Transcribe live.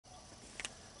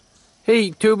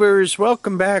Hey tubers,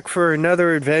 welcome back for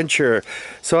another adventure.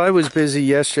 So I was busy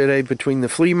yesterday between the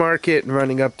flea market and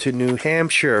running up to New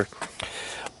Hampshire.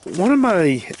 One of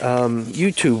my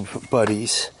YouTube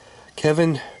buddies,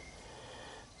 Kevin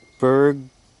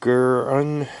Bergeron,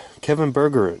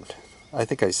 I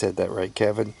think I said that right,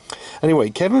 Kevin. Anyway,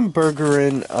 Kevin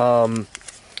Bergeron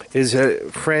is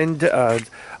a friend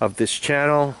of this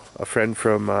channel, a friend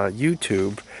from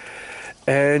YouTube,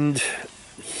 and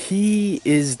he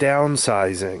is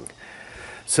downsizing.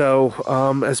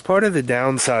 So as part of the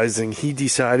downsizing, he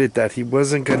decided that he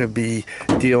wasn't going to be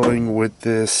dealing with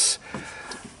this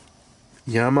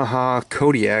Yamaha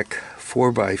Kodiak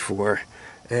 4x4,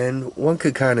 and one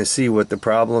could kind of see what the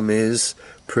problem is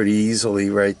pretty easily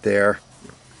right there.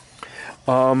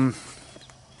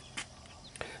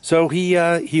 So he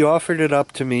offered it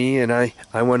up to me, and I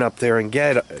went up there and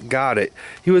got it.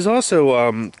 He was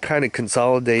also kind of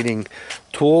consolidating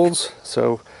tools,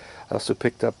 so I also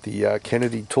picked up the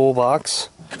Kennedy toolbox.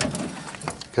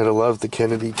 Gotta love the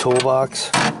Kennedy toolbox.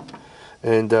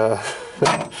 And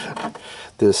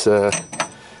this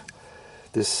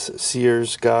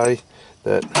Sears guy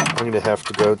that I'm gonna have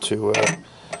to go to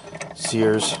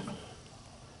Sears.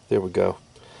 There we go.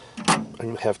 I'm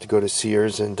going to have to go to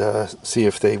Sears and see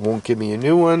if they won't give me a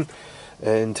new one.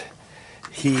 And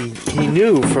he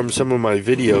knew from some of my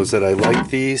videos that I like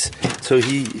these, so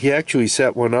he actually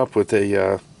set one up with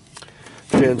a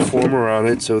transformer on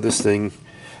it, so this thing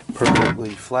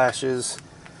permanently flashes.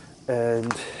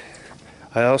 And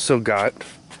I also got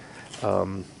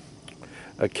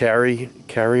a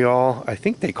carry-all. I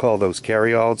think they call those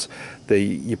carry-alls.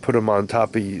 You put them on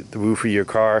top of the roof of your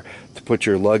car to put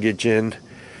your luggage in.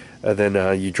 And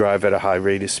then you drive at a high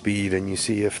rate of speed and you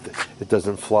see if it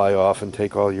doesn't fly off and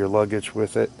take all your luggage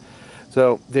with it.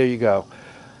 So there you go.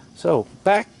 So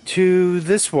back to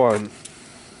this one.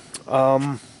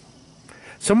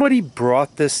 Somebody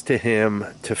brought this to him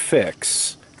to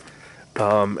fix.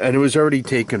 And it was already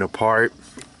taken apart.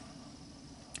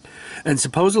 And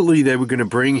supposedly they were going to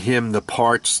bring him the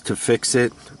parts to fix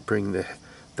it. Bring the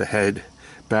head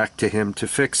back to him to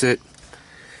fix it.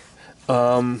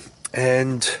 And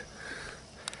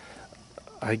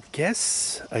I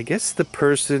guess the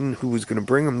person who was going to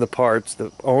bring him the parts,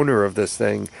 the owner of this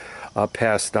thing,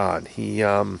 passed on. He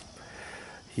ran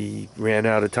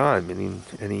out of time, and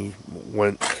he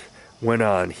went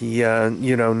on. He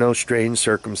no strange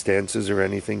circumstances or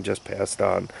anything, just passed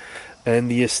on. And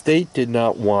the estate did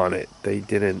not want it. They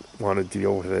didn't want to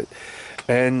deal with it.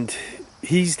 And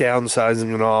he's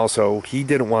downsizing and all, so he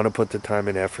didn't want to put the time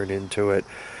and effort into it.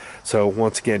 So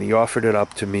once again, he offered it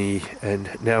up to me,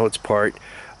 and now it's part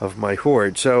of my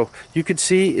hoard. So you can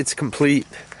see it's complete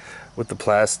with the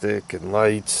plastic and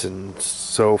lights and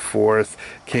so forth.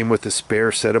 Came with a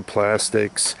spare set of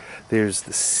plastics. There's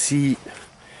the seat,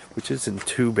 which isn't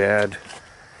too bad,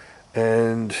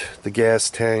 and the gas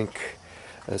tank,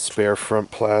 spare front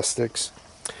plastics.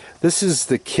 This is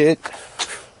the kit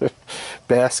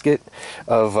basket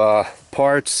of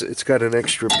parts. It's got an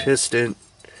extra piston,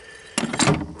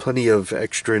 plenty of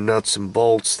extra nuts and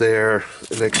bolts there,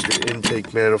 an extra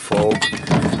intake manifold,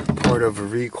 part of a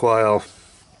recoil.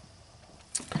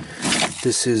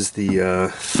 This is the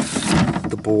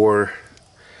bore,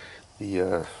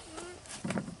 the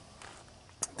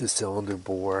cylinder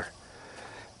bore,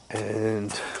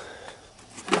 and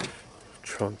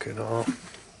trunk and all.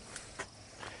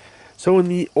 So in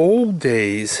the old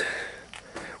days,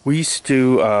 we used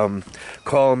to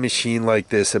call a machine like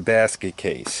this a basket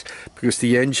case, because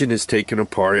the engine is taken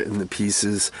apart and the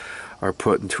pieces are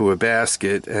put into a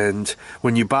basket. And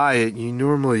when you buy it, you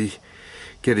normally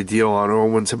get a deal on it, or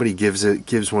when somebody gives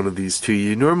one of these to you,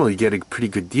 you normally get a pretty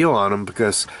good deal on them,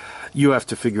 because you have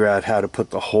to figure out how to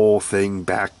put the whole thing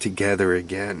back together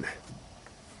again.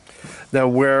 Now,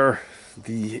 where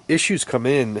the issues come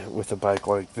in with a bike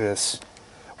like this,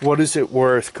 what is it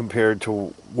worth compared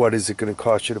to what is it going to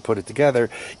cost you to put it together,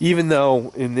 even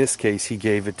though in this case he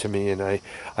gave it to me and I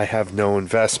have no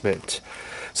investment.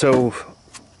 So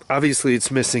obviously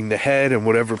it's missing the head and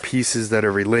whatever pieces that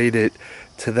are related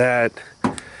to that,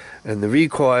 and the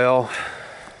recoil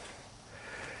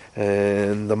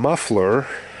and the muffler,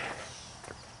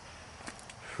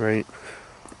 right?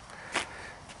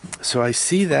 So I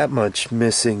see that much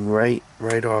missing right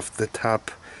off the top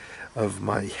of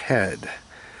my head.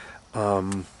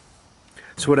 So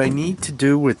what I need to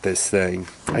do with this thing,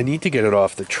 I need to get it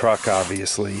off the truck,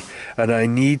 obviously, and I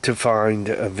need to find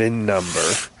a VIN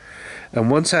number. And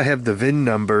once I have the VIN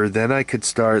number, then I could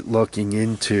start looking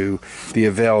into the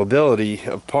availability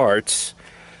of parts,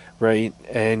 right,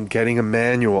 and getting a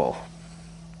manual.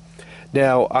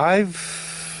 Now,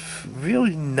 I've I've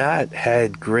really not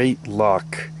had great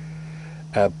luck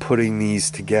at putting these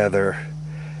together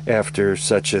after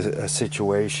such a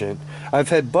situation. I've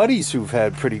had buddies who've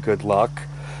had pretty good luck,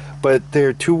 but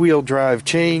they're two-wheel drive,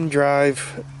 chain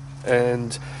drive,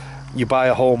 and you buy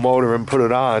a whole motor and put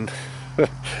it on.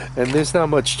 And there's not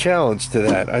much challenge to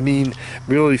that. I mean,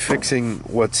 really fixing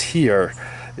what's here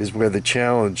is where the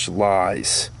challenge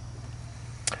lies.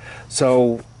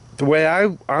 So the way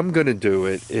I'm going to do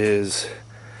it is,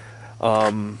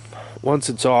 once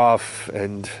it's off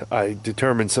and I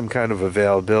determine some kind of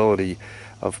availability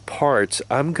of parts,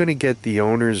 I'm going to get the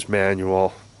owner's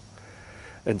manual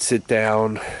and sit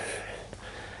down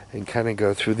and kind of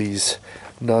go through these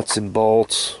nuts and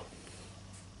bolts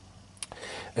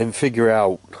and figure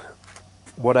out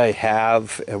what I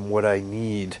have and what I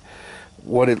need.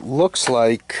 What it looks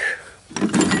like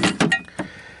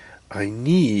I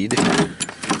need,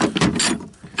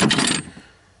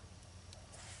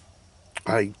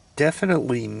 I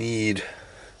definitely need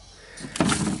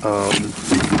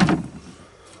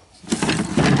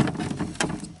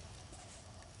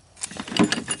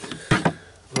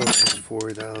just 4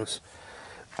 of those.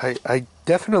 I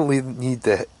definitely need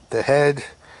the head,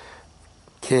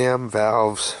 cam,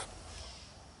 valves,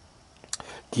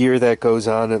 gear that goes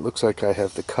on. It looks like I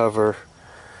have the cover.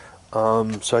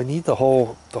 So I need the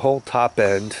whole top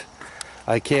end.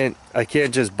 I can't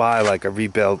just buy like a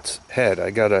rebuilt head.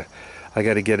 I gotta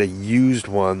get a used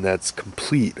one that's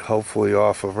complete, hopefully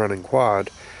off a running quad.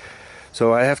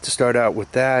 So I have to start out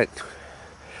with that.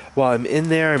 While I'm in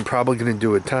there, I'm probably going to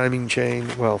do a timing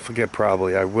chain. Well, forget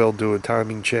probably. I will do a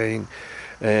timing chain,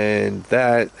 and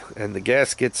that, and the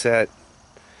gasket set.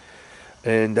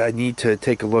 And I need to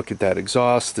take a look at that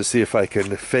exhaust to see if I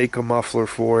can fake a muffler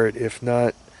for it. If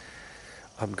not,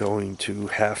 I'm going to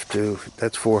have to.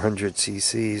 That's 400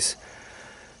 cc's.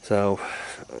 So,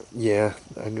 yeah,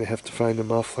 I'm going to have to find a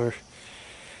muffler.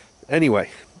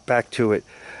 Anyway, back to it.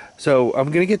 So, I'm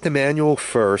going to get the manual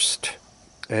first,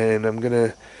 and I'm going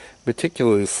to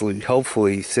meticulously,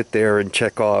 hopefully, sit there and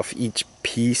check off each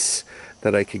piece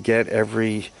that I could get,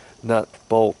 every nut,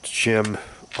 bolt, shim,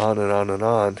 on and on and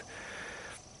on.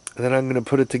 And then I'm going to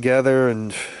put it together,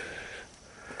 and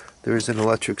there's an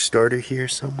electric starter here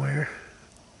somewhere,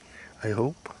 I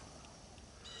hope.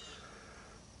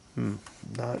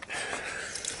 Not.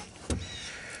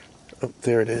 Oh,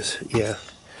 there it is. Yeah.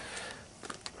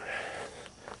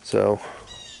 So,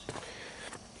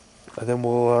 and then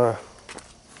we'll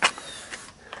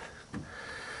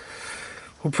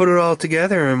put it all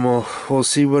together, and we'll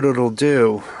see what it'll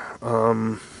do.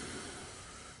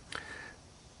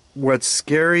 What's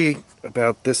scary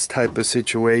about this type of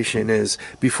situation is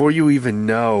before you even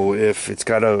know if it's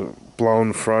got a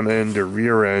blown front end or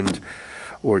rear end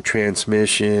or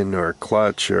transmission or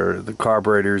clutch or the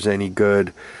carburetor's any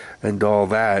good and all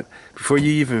that, before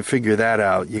you even figure that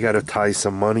out, you got to tie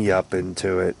some money up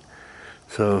into it.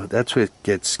 So that's what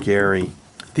gets scary.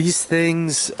 These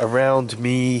things around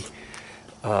me,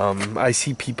 I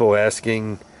see people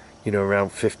asking,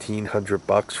 around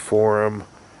 $1,500 for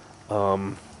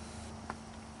them.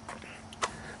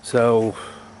 So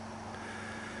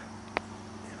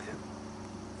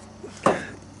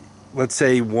let's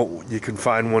say you can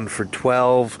find one for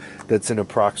 12 that's in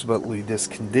approximately this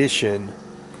condition.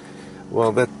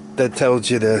 Well, that tells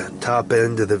you the top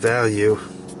end of the value,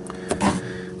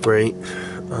 right?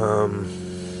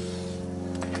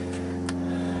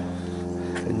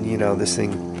 And this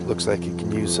thing looks like it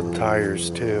can use some tires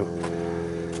too.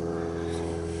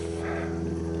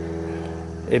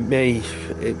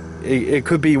 It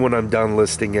could be when I'm done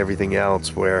listing everything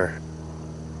else, where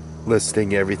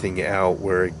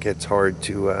it gets hard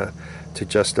to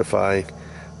justify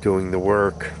doing the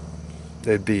work.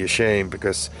 It'd be a shame,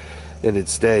 because in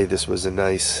its day this was a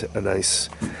nice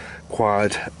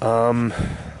quad.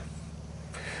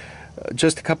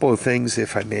 Just a couple of things,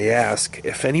 if I may ask.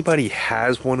 If anybody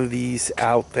has one of these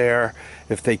out there,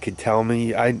 if they could tell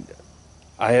me. I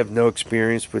have no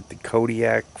experience with the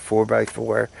Kodiak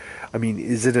 4x4. I mean,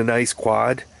 is it a nice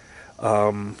quad?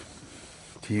 Do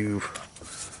you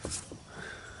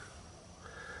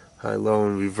high, low,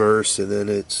 and reverse, and then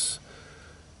it's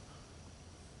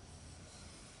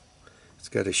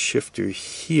got a shifter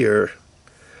here,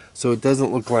 so it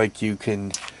doesn't look like you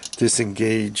can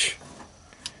disengage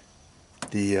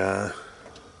the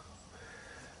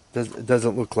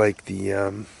doesn't look like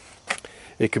the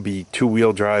it could be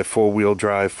two-wheel drive, four-wheel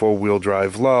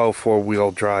drive low,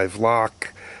 four-wheel drive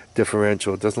lock,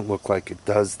 differential. It doesn't look like it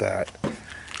does that.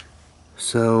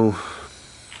 So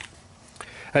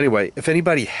anyway, if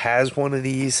anybody has one of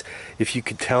these, if you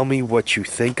could tell me what you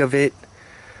think of it.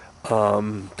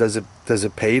 Does does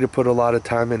it pay to put a lot of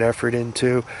time and effort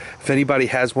into? If anybody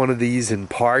has one of these in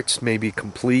parts, maybe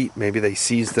complete, maybe they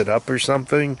seized it up or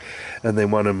something and they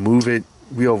want to move it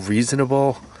real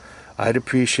reasonable, I'd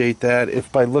appreciate that. If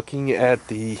by looking at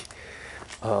the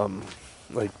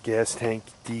like gas tank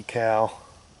decal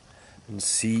and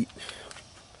seat,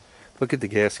 look at the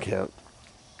gas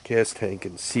tank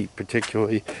and seat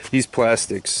particularly. These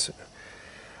plastics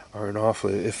are an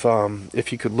awful.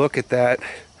 If you could look at that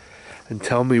and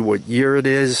tell me what year it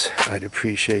is, I'd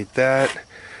appreciate that.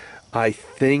 I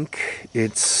think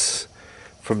it's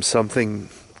from something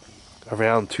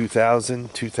around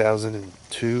 2000,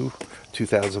 2002,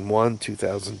 2001,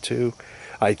 2002.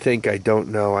 I think. I don't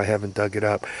know. I haven't dug it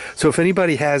up. So if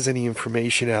anybody has any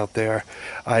information out there,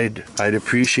 I'd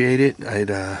appreciate it.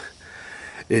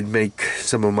 It'd make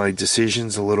some of my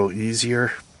decisions a little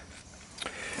easier.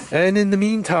 And in the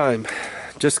meantime,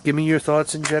 just give me your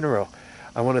thoughts in general.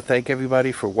 I want to thank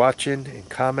everybody for watching and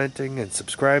commenting and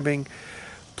subscribing.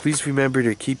 Please remember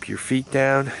to keep your feet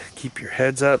down, keep your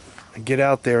heads up, and get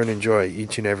out there and enjoy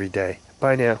each and every day.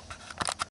 Bye now.